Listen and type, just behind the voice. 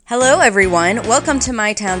Hello, everyone. Welcome to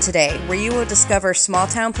My Town Today, where you will discover small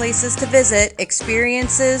town places to visit,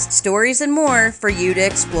 experiences, stories, and more for you to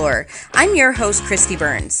explore. I'm your host, Christy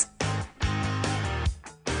Burns.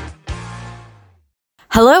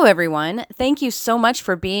 Hello, everyone. Thank you so much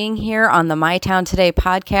for being here on the My Town Today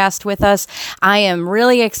podcast with us. I am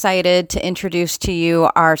really excited to introduce to you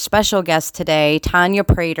our special guest today, Tanya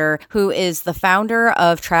Prater, who is the founder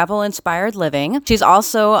of Travel Inspired Living. She's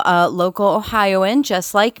also a local Ohioan,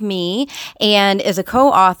 just like me, and is a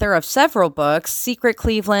co-author of several books: Secret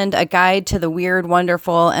Cleveland, A Guide to the Weird,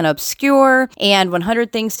 Wonderful, and Obscure, and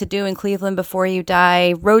 100 Things to Do in Cleveland Before You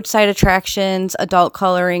Die, Roadside Attractions, Adult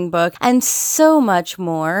Coloring Book, and so much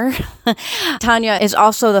more. Tanya is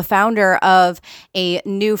also the founder of a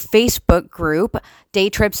new Facebook group, Day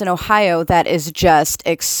Trips in Ohio, that is just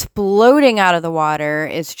exploding out of the water.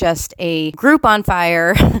 It's just a group on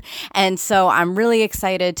fire. And so I'm really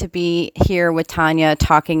excited to be here with Tanya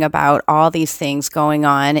talking about all these things going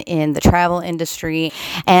on in the travel industry.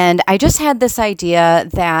 And I just had this idea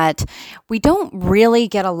that we don't really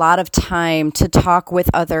get a lot of time to talk with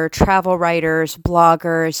other travel writers,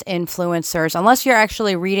 bloggers, influencers, unless you're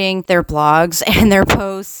actually reading their blogs and their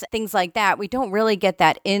posts, things like that. We don't really get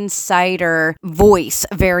that insider voice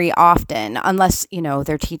very often, unless,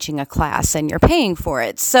 they're teaching a class and you're paying for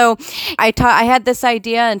it. So I had this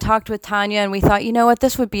idea and talked with Tanya, and we thought,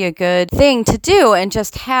 this would be a good thing to do, and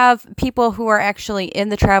just have people who are actually in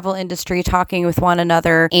the travel industry talking with one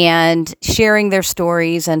another and sharing their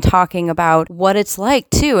stories and talking about what it's like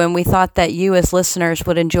too. And we thought that you as listeners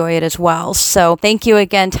would enjoy it as well. So thank you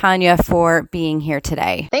again, Tanya, for being here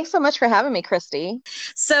today. Thanks so much for having me, Christy.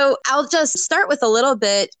 So I'll just start with a little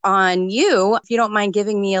bit on you, if you don't mind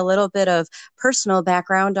giving me a little bit of personal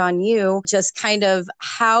background on you, just kind of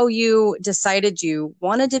how you decided you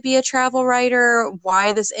wanted to be a travel writer,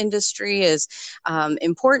 why this industry is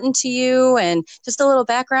important to you, and just a little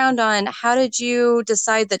background on how did you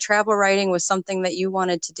decide that travel writing was something that you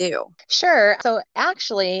wanted to do? Sure. So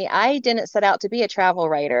actually, I didn't set out to be a travel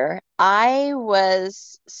writer. I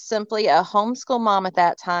was simply a homeschool mom at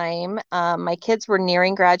that time. My kids were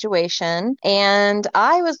nearing graduation, and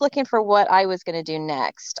I was looking for what I was going to do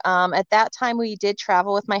next. At that time, we did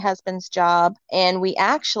travel with my husband's job, and we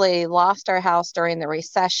actually lost our house during the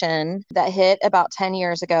recession that hit about 10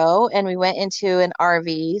 years ago, and we went into an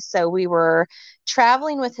RV. So we were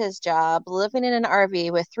traveling with his job, living in an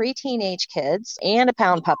RV with 3 teenage kids and a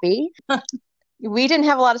pound puppy. We didn't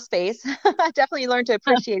have a lot of space. I definitely learned to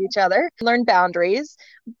appreciate each other, learn boundaries.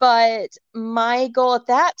 But my goal at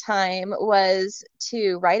that time was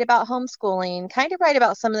to write about homeschooling, kind of write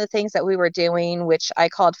about some of the things that we were doing, which I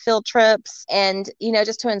called field trips, and,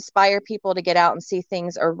 just to inspire people to get out and see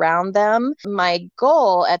things around them. My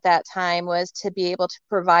goal at that time was to be able to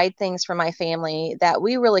provide things for my family that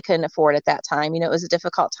we really couldn't afford at that time. It was a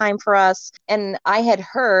difficult time for us. And I had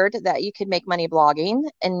heard that you could make money blogging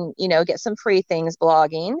and, get some free things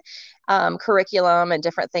blogging, curriculum and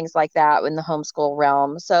different things like that in the homeschool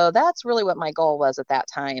realm. So that's really what my goal was at that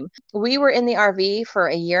time. We were in the RV for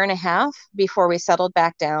a year and a half before we settled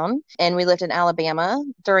back down, and we lived in Alabama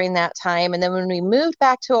during that time. And then when we moved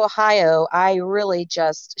back to Ohio, I really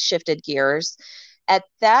just shifted gears. At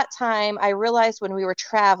that time, I realized when we were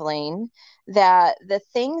traveling that the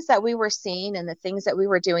things that we were seeing and the things that we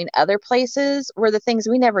were doing other places were the things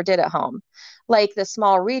we never did at home, like the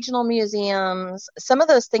small regional museums, some of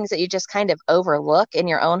those things that you just kind of overlook in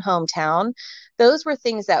your own hometown. Those were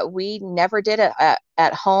things that we never did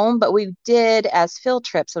at home, but we did as field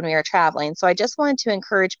trips when we were traveling. So I just wanted to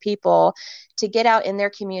encourage people to get out in their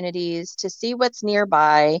communities, to see what's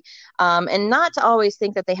nearby, and not to always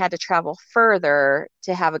think that they had to travel further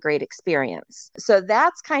to have a great experience. So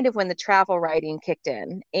that's kind of when the travel writing kicked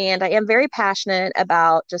in. And I am very passionate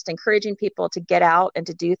about just encouraging people to get out and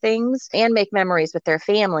to do things and make memories with their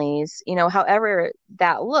families, however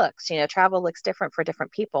that looks. Travel looks different for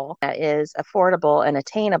different people. That is affordable and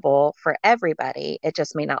attainable for everybody. It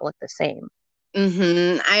just may not look the same.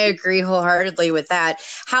 I agree wholeheartedly with that.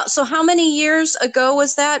 How many years ago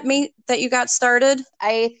was that you got started?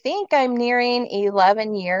 I think I'm nearing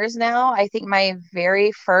 11 years now. I think my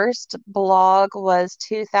very first blog was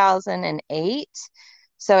 2008.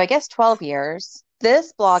 So I guess 12 years.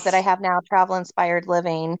 This blog that I have now, Travel Inspired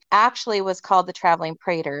Living, actually was called The Traveling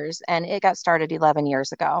Praters, and it got started 11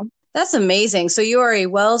 years ago. That's amazing. So you are a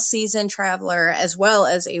well-seasoned traveler as well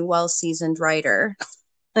as a well-seasoned writer.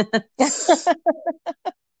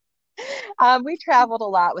 We traveled a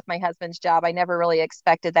lot with my husband's job. I never really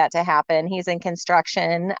expected that to happen. He's in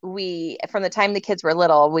construction. From the time the kids were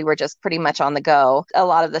little, we were just pretty much on the go. A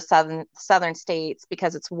lot of the southern states,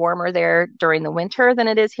 because it's warmer there during the winter than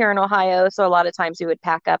it is here in Ohio. So a lot of times we would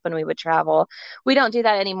pack up and we would travel. We don't do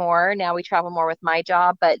that anymore. Now we travel more with my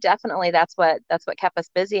job, but definitely that's what kept us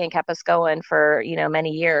busy and kept us going for,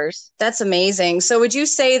 many years. That's amazing. So would you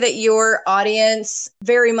say that your audience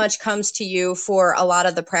very much comes to you for a lot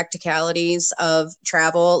of the practicalities of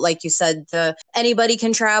travel? Like you said, anybody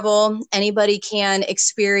can travel, anybody can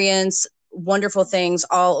experience wonderful things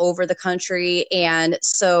all over the country. And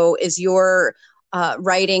so is your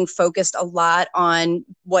writing focused a lot on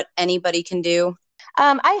what anybody can do?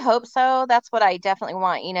 I hope so. That's what I definitely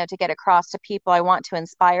want, to get across to people. I want to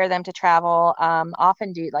inspire them to travel,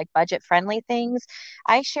 often do like budget friendly things.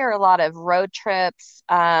 I share a lot of road trips,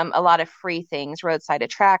 a lot of free things, roadside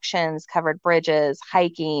attractions, covered bridges,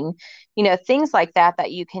 hiking, things like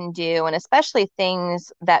that you can do. And especially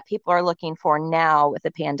things that people are looking for now with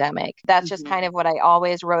the pandemic. That's just kind of what I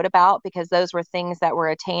always wrote about because those were things that were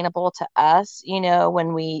attainable to us,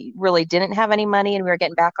 when we really didn't have any money and we were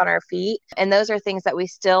getting back on our feet. And those are things that we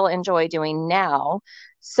still enjoy doing now.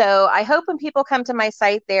 So I hope when people come to my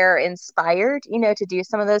site, they're inspired, to do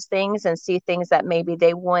some of those things and see things that maybe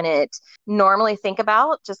they wouldn't normally think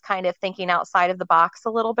about, just kind of thinking outside of the box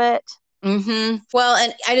a little bit. Well,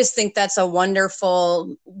 and I just think that's a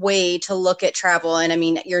wonderful way to look at travel. And I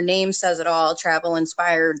mean, your name says it all, travel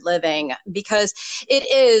inspired living, because it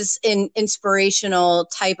is an inspirational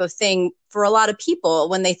type of thing for a lot of people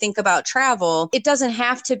when they think about travel. It doesn't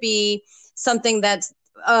have to be something that's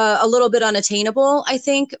a little bit unattainable, I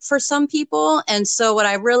think, for some people. And so what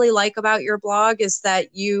I really like about your blog is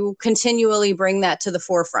that you continually bring that to the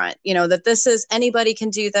forefront, that this is anybody can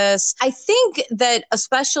do this. I think that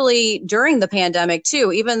especially during the pandemic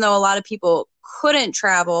too, even though a lot of people couldn't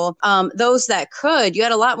travel, those that could, you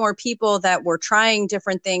had a lot more people that were trying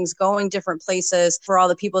different things, going different places for all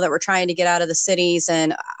the people that were trying to get out of the cities.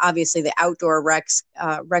 And obviously the outdoor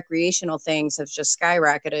recreational things have just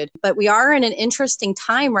skyrocketed. But we are in an interesting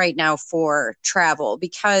time right now for travel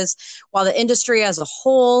because while the industry as a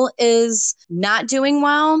whole is not doing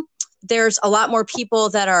well, there's a lot more people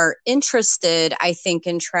that are interested, I think,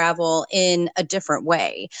 in travel in a different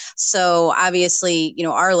way. So obviously,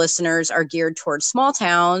 our listeners are geared towards small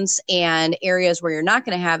towns and areas where you're not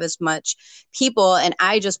going to have as much people. And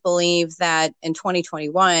I just believe that in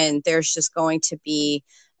 2021, there's just going to be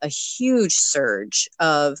a huge surge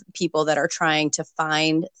of people that are trying to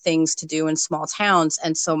find things to do in small towns.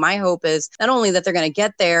 And so my hope is not only that they're going to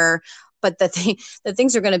get there, but that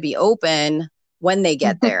things are going to be open when they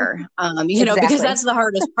get there, Exactly. because that's the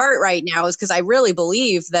hardest part right now is because I really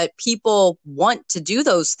believe that people want to do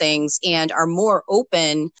those things and are more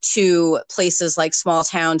open to places like small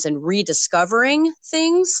towns and rediscovering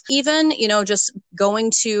things, even, just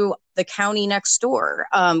going to the county next door,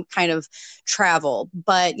 kind of travel,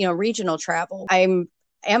 but, regional travel. I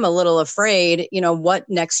am a little afraid, what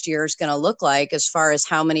next year is going to look like as far as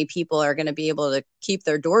how many people are going to be able to keep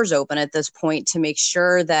their doors open at this point to make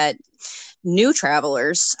sure that new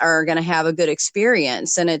travelers are going to have a good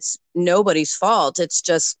experience. And it's nobody's fault. It's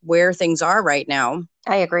just where things are right now.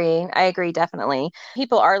 I agree, definitely.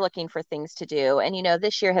 People are looking for things to do. And,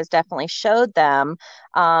 this year has definitely showed them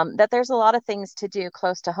that there's a lot of things to do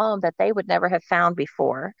close to home that they would never have found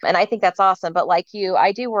before. And I think that's awesome. But like you,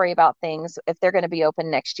 I do worry about things if they're going to be open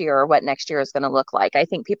next year or what next year is going to look like. I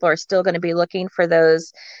think people are still going to be looking for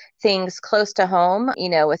those things close to home,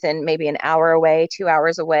 within maybe an hour away, 2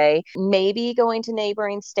 hours away, maybe going to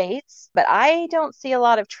neighboring states. But I don't see a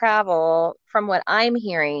lot of travel from what I'm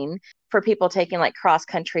hearing for people taking like cross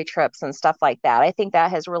country trips and stuff like that. I think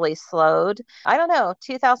that has really slowed. I don't know.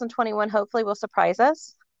 2021 hopefully will surprise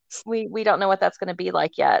us. We don't know what that's going to be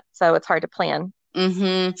like yet, so it's hard to plan.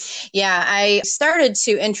 Yeah, I started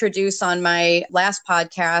to introduce on my last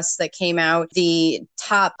podcast that came out the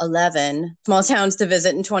top 11 small towns to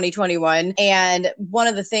visit in 2021. And one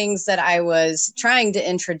of the things that I was trying to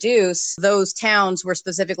introduce, those towns were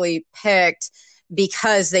specifically picked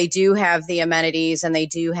because they do have the amenities and they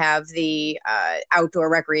do have the outdoor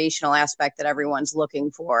recreational aspect that everyone's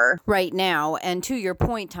looking for right now. And to your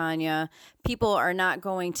point, Tanya, people are not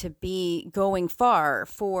going to be going far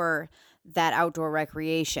for that outdoor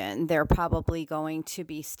recreation. They're probably going to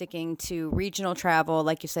be sticking to regional travel,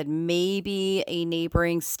 like you said, maybe a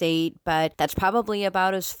neighboring state, but that's probably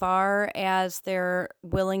about as far as they're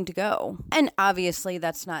willing to go. And obviously,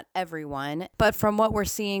 that's not everyone, but from what we're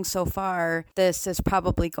seeing so far, this is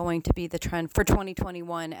probably going to be the trend for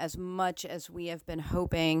 2021, as much as we have been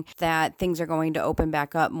hoping that things are going to open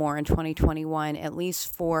back up more in 2021, at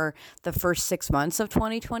least for the first 6 months of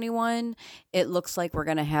 2021. It looks like we're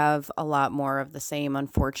going to have a lot more of the same,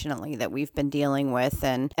 unfortunately, that we've been dealing with,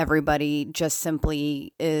 and everybody just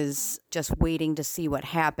simply is just waiting to see what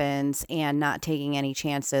happens and not taking any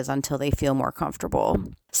chances until they feel more comfortable.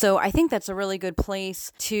 So I think that's a really good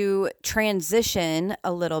place to transition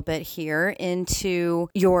a little bit here into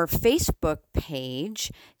your Facebook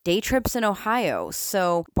page, Day Trips in Ohio.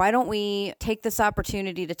 So why don't we take this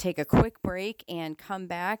opportunity to take a quick break and come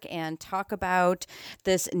back and talk about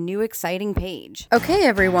this new exciting page. Okay,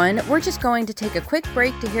 everyone, we're just going to take a quick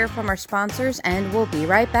break to hear from our sponsors, and we'll be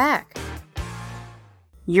right back.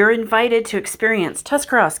 You're invited to experience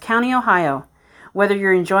Tuscarawas County, Ohio. Whether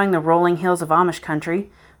you're enjoying the rolling hills of Amish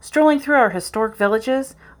country, strolling through our historic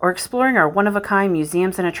villages, or exploring our one-of-a-kind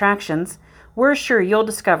museums and attractions, we're sure you'll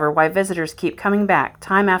discover why visitors keep coming back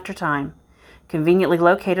time after time. Conveniently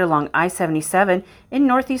located along I-77 in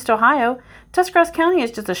Northeast Ohio, Tuscarawas County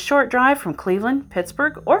is just a short drive from Cleveland,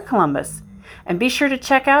 Pittsburgh, or Columbus. And be sure to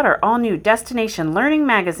check out our all-new Destination Learning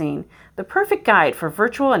magazine, the perfect guide for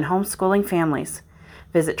virtual and homeschooling families.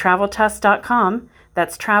 Visit TravelTus.com,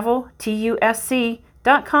 that's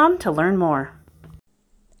TravelTusc.com to learn more.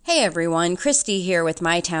 Hey everyone, Christy here with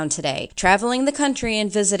My Town Today. Traveling the country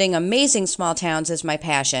and visiting amazing small towns is my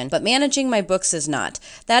passion, but managing my books is not.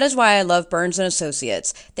 That is why I love Burns &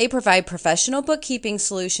 Associates. They provide professional bookkeeping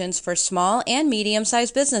solutions for small and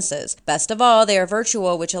medium-sized businesses. Best of all, they are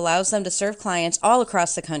virtual, which allows them to serve clients all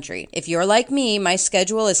across the country. If you're like me, my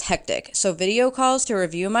schedule is hectic, so video calls to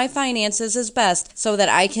review my finances is best so that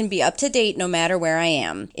I can be up to date no matter where I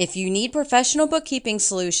am. If you need professional bookkeeping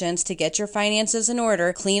solutions to get your finances in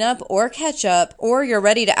order, clean up or catch up, or you're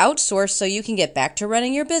ready to outsource so you can get back to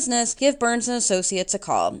running your business, give Burns & Associates a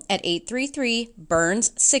call at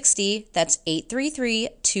 833-BURNS-60, that's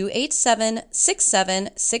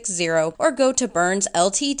 833-287-6760, or go to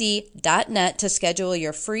burnsltd.net to schedule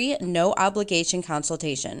your free no-obligation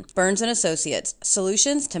consultation. Burns & Associates,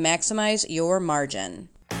 solutions to maximize your margin.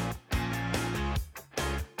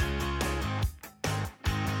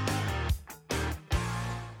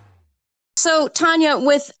 So, Tanya,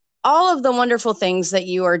 with all of the wonderful things that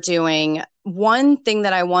you are doing, one thing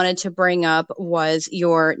that I wanted to bring up was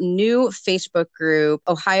your new Facebook group,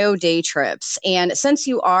 Ohio Day Trips. And since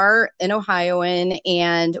you are an Ohioan,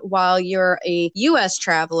 and while you're a U.S.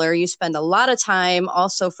 traveler, you spend a lot of time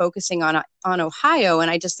also focusing on Ohio. And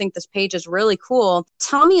I just think this page is really cool.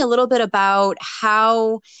 Tell me a little bit about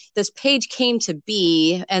how this page came to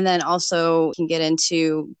be, and then also can get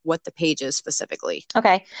into what the page is specifically.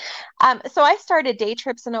 Okay. So I started Day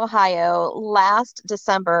Trips in Ohio last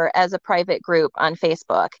December as a private group on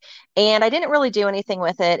Facebook, and I didn't really do anything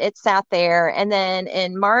with it. It sat there, and then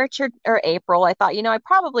in March or April, I thought, I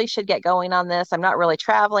probably should get going on this. I'm not really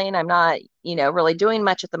traveling. I'm not, really doing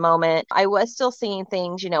much at the moment. I was still seeing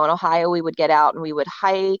things, in Ohio. We would get out and we would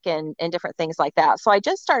hike and different things like that. So I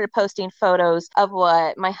just started posting photos of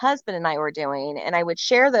what my husband and I were doing, and I would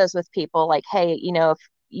share those with people like, hey, if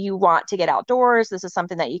you want to get outdoors, this is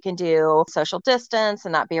something that you can do, social distance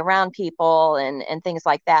and not be around people and things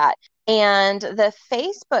like that. And the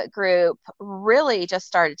Facebook group really just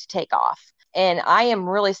started to take off. And I am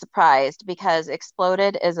really surprised because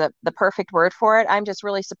exploded is the perfect word for it. I'm just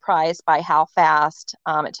really surprised by how fast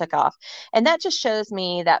it took off. And that just shows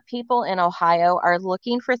me that people in Ohio are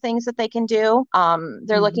looking for things that they can do.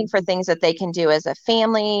 They're looking for things that they can do as a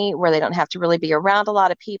family where they don't have to really be around a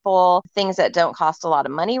lot of people, things that don't cost a lot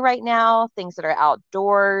of money right now, things that are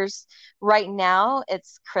outdoors. Right now,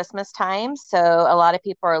 it's Christmas time, so a lot of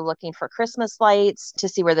people are looking for Christmas lights to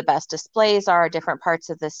see where the best displays are, different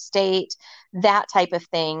parts of the state, that type of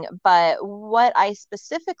thing. But what I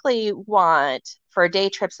specifically want for Day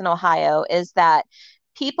Trips in Ohio is that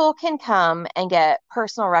people can come and get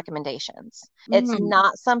personal recommendations. It's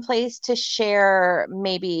not someplace to share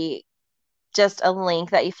maybe just a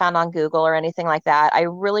link that you found on Google or anything like that. I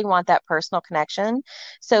really want that personal connection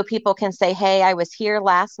so people can say, hey, I was here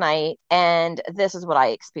last night and this is what I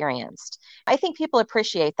experienced. I think people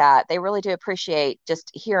appreciate that. They really do appreciate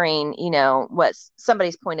just hearing, what's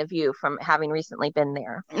somebody's point of view from having recently been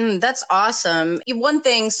there. That's awesome. One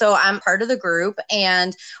thing, so I'm part of the group,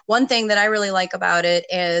 and one thing that I really like about it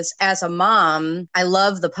is, as a mom, I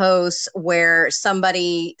love the posts where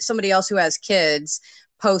somebody else who has kids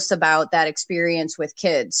posts about that experience with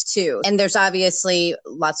kids too. And there's obviously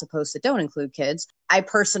lots of posts that don't include kids. I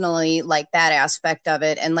personally like that aspect of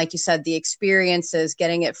it. And like you said, the experiences,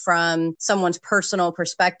 getting it from someone's personal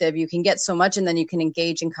perspective, you can get so much, and then you can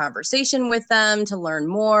engage in conversation with them to learn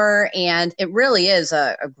more. And it really is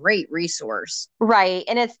a great resource. Right.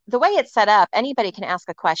 And it's the way it's set up, anybody can ask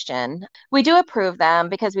a question. We do approve them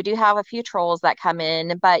because we do have a few trolls that come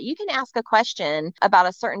in, but you can ask a question about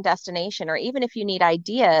a certain destination, or even if you need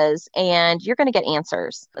ideas, and you're going to get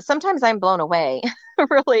answers. Sometimes I'm blown away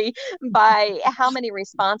really by how many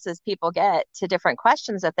responses people get to different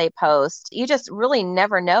questions that they post. You just really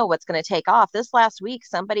never know what's going to take off. This last week,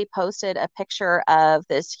 somebody posted a picture of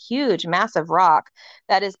this huge, massive rock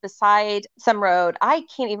that is beside some road. I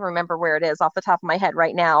can't even remember where it is off the top of my head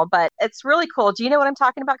right now, but it's really cool. Do you know what I'm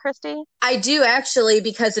talking about, Christy? I do, actually,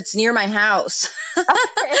 because it's near my house. Okay.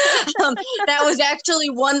 That was actually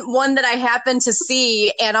one that I happened to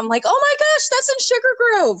see, and I'm like, oh my gosh, that's in Sugar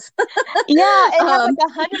Grove. Yeah, it had like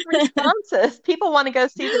 100 responses. People want to go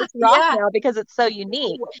see this rock now because it's so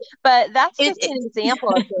unique. But that's just an example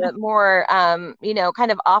of the more,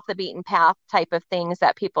 kind of off the beaten path type of things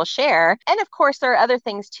that people share. And of course, there are other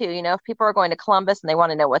things too. If people are going to Columbus and they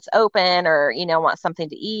want to know what's open, or, want something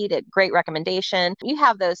to eat, a great recommendation, you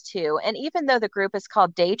have those too. And even though the group is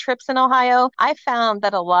called Day Trips in Ohio, I found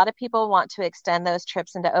that a lot of people want to extend those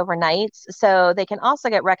trips into overnights, so they can also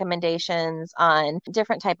get recommendations on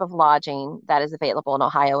different type of lodging that is available in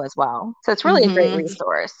Ohio as well. So it's really a great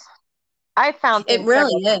resource. I found it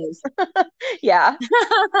really is. Yeah.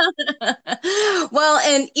 Well,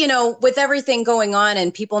 and with everything going on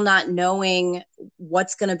and people not knowing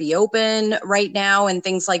what's going to be open right now and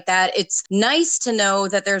things like that, it's nice to know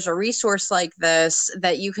that there's a resource like this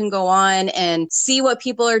that you can go on and see what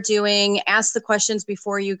people are doing, ask the questions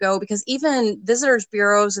before you go, because even visitors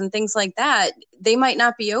bureaus and things like that, they might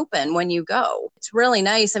not be open when you go. It's really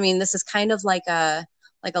nice. I mean, this is kind of like a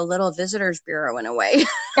little visitors bureau in a way.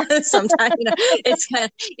 Sometimes it's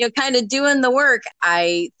kind of doing the work.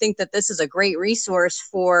 I think that this is a great resource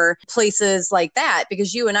for places like that,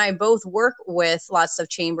 because you and I both work with lots of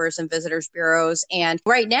chambers and visitors bureaus, and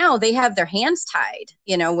right now they have their hands tied,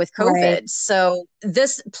 with COVID. Right. So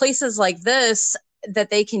places like this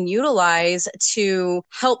that they can utilize to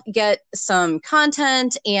help get some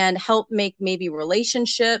content and help make maybe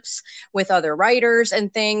relationships with other writers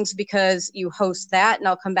and things, because you host that. And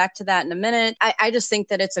I'll come back to that in a minute. I just think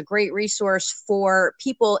that it's a great resource for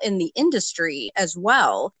people in the industry as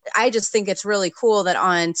well. I just think it's really cool that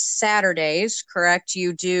on Saturdays, correct,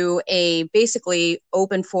 you do a basically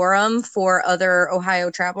open forum for other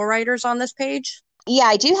Ohio travel writers on this page. Yeah,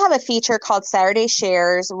 I do have a feature called Saturday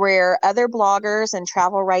Shares, where other bloggers and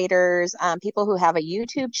travel writers, people who have a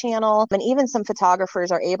YouTube channel, and even some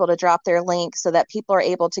photographers are able to drop their link so that people are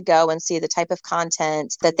able to go and see the type of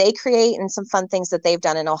content that they create and some fun things that they've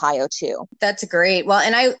done in Ohio too. That's great. Well,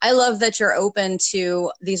 and I love that you're open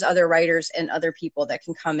to these other writers and other people that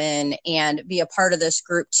can come in and be a part of this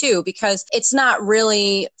group too, because it's not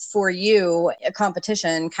really for you a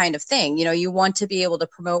competition kind of thing. You want to be able to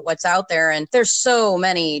promote what's out there, and there's so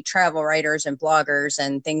many travel writers and bloggers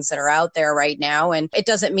and things that are out there right now. And it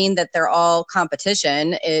doesn't mean that they're all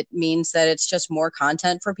competition. It means that it's just more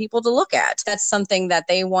content for people to look at. That's something that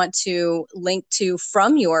they want to link to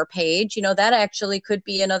from your page. That actually could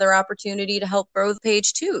be another opportunity to help grow the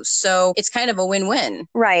page too. So it's kind of a win-win.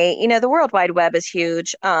 Right. The World Wide Web is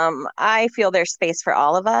huge. I feel there's space for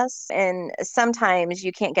all of us. And sometimes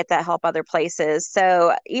you can't get that help other places.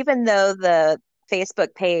 So even though the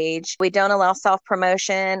Facebook page, we don't allow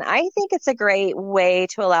self-promotion, I think it's a great way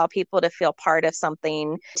to allow people to feel part of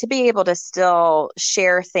something, to be able to still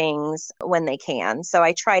share things when they can. So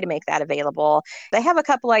I try to make that available. I have a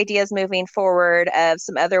couple ideas moving forward of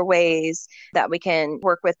some other ways that we can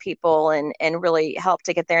work with people and really help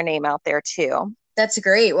to get their name out there too. That's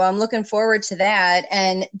great. Well, I'm looking forward to that.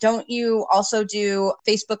 And don't you also do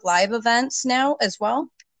Facebook Live events now as well?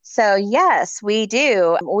 So, yes, we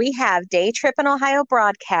do. We have Day Trip in Ohio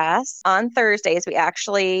broadcasts on Thursdays. We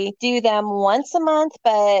actually do them once a month,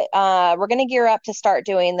 but we're going to gear up to start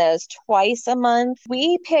doing those twice a month.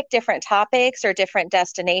 We pick different topics or different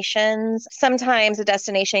destinations. Sometimes a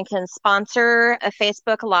destination can sponsor a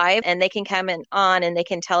Facebook Live and they can come on and they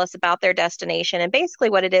can tell us about their destination. And basically,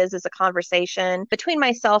 what it is a conversation between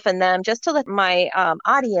myself and them just to let my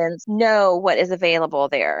audience know what is available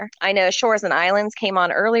there. I know Shores and Islands came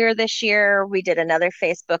on earlier this year. We did another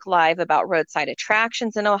Facebook Live about roadside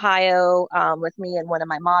attractions in Ohio with me and one of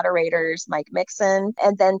my moderators, Mike Mixon.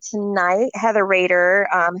 And then tonight, Heather Rader,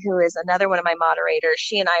 who is another one of my moderators,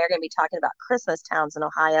 she and I are going to be talking about Christmas towns in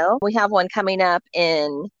Ohio. We have one coming up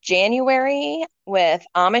in January with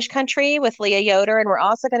Amish Country with Leah Yoder. And we're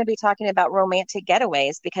also going to be talking about romantic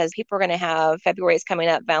getaways because people are going to have February's coming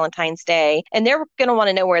up, Valentine's Day, and they're going to want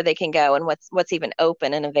to know where they can go and what's even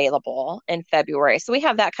open and available in February. So we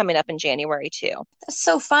have that coming up in January too. That's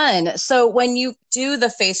so fun. So when you do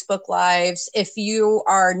the Facebook Lives, if you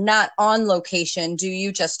are not on location, do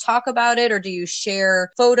you just talk about it or do you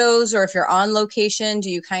share photos? Or if you're on location, do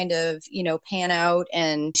you kind of, pan out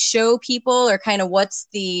and show people, or kind of what's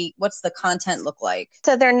the content look like?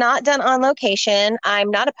 So they're not done on location. I'm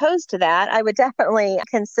not opposed to that. I would definitely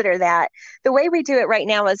consider that. The way we do it right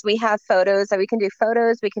now is we have photos. So we can do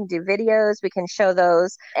photos, we can do videos, we can show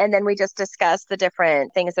those, and then we just discuss the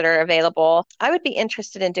different things that are available. I would be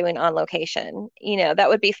interested in doing on location. That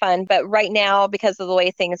would be fun. But right now, because of the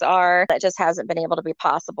way things are, that just hasn't been able to be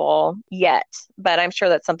possible yet. But I'm sure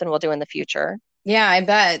that's something we'll do in the future. Yeah, I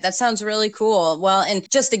bet. That sounds really cool. Well, and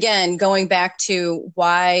just again, going back to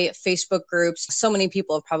why Facebook groups, so many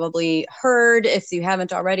people have probably heard, if you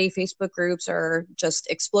haven't already, Facebook groups are just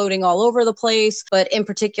exploding all over the place. But in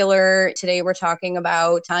particular, today we're talking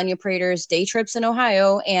about Tanya Prater's Day Trips in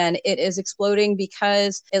Ohio, and it is exploding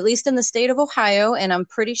because, at least in the state of Ohio, and I'm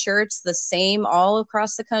pretty sure it's the same all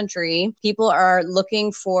across the country, people are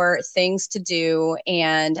looking for things to do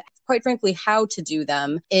and quite frankly, how to do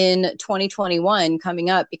them in 2021 coming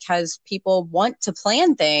up, because people want to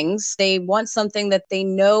plan things. They want something that they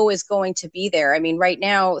know is going to be there. I mean, right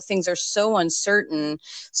now, things are so uncertain.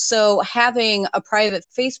 So having a private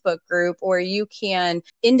Facebook group where you can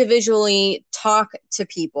individually talk to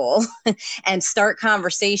people and start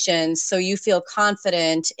conversations so you feel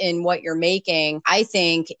confident in what you're making, I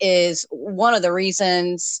think is one of the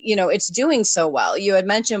reasons, it's doing so well. You had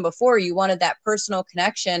mentioned before you wanted that personal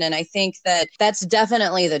connection, and I think that that's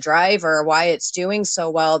definitely the driver why it's doing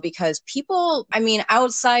so well, because people,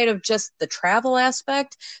 outside of just the travel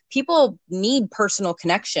aspect, people need personal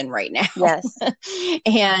connection right now. Yes.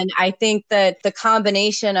 And I think that the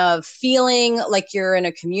combination of feeling like you're in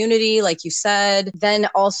a community, like you said, then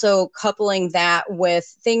also coupling that with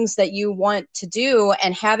things that you want to do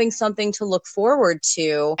and having something to look forward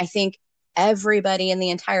to, I think everybody in the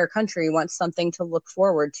entire country wants something to look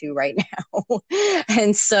forward to right now.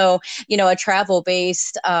 And so, a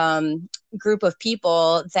travel-based group of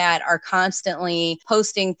people that are constantly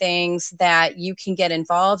posting things that you can get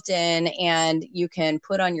involved in and you can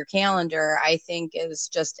put on your calendar, I think is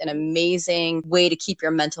just an amazing way to keep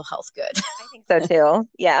your mental health good. I think so too.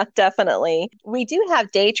 Yeah, definitely. We do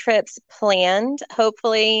have day trips planned.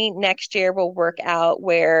 Hopefully next year we'll work out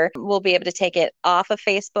where we'll be able to take it off of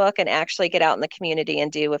Facebook and actually get out in the community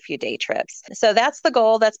and do a few day trips. So that's the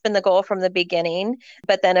goal. That's been the goal from the beginning.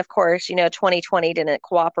 But then of course, 2020 didn't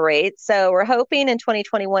cooperate. So we're hoping in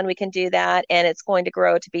 2021 we can do that, and it's going to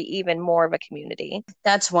grow to be even more of a community.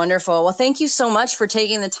 That's wonderful. Well, thank you so much for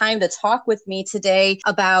taking the time to talk with me today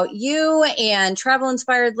about you and travel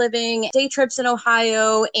inspired living, day trips in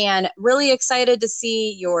Ohio, and really excited to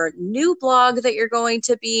see your new blog that you're going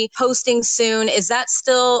to be posting soon. Is that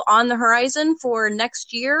still on the horizon for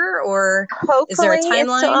next year, or hopefully is there a timeline?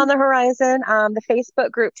 It's still on the horizon. The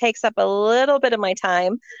Facebook group takes up a little bit of my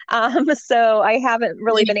time. So I haven't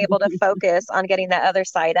really been able to focus on getting that other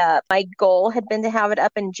site up. My goal had been to have it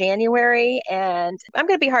up in January, and I'm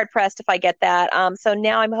going to be hard pressed if I get that. So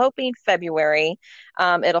now I'm hoping February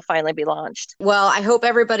it'll finally be launched. Well, I hope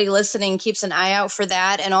everybody listening keeps an eye out for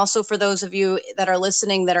that. And also for those of you that are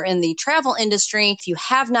listening that are in the travel industry, if you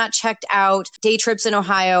have not checked out Day Trips in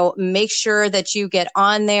Ohio, make sure that you get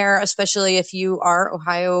on there, especially if you are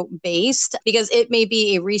Ohio based, because it may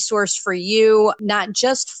be a resource for you, not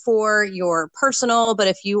just for your personal, but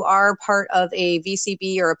if you are part of a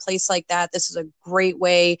VCB or a place like that, this is a great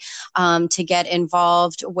way to get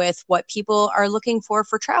involved with what people are looking for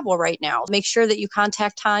travel right now. Make sure that you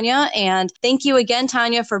contact Tanya. And thank you again,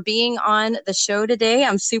 Tanya, for being on the show today.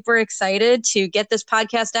 I'm super excited to get this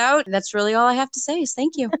podcast out. That's really all I have to say is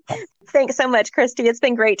thank you. Thanks so much, Christy. It's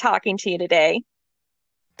been great talking to you today.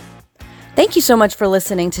 Thank you so much for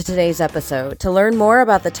listening to today's episode. To learn more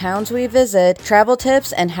about the towns we visit, travel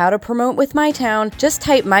tips, and how to promote with MyTown, just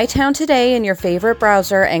type MyTown Today in your favorite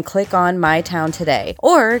browser and click on MyTown Today,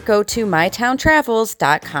 or go to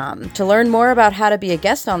mytowntravels.com. To learn more about how to be a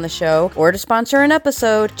guest on the show or to sponsor an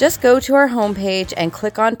episode, just go to our homepage and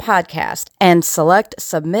click on podcast and select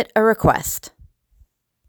Submit a Request.